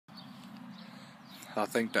I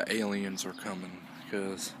think the aliens are coming,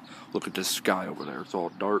 because look at this sky over there, it's all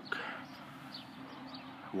dark.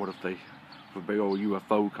 What if a big old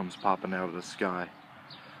UFO comes popping out of the sky,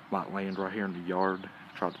 might land right here in the yard,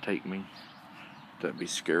 try to take me? That'd be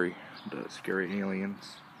scary, the scary aliens.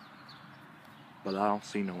 But I don't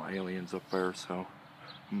see no aliens up there, so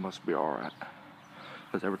it must be alright.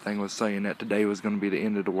 Because everything was saying that today was going to be the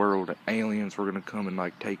end of the world, that aliens were going to come and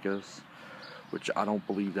like take us, which I don't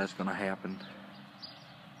believe that's going to happen.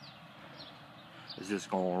 It's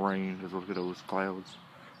just going to rain, because look at those clouds.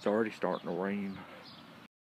 It's already starting to rain.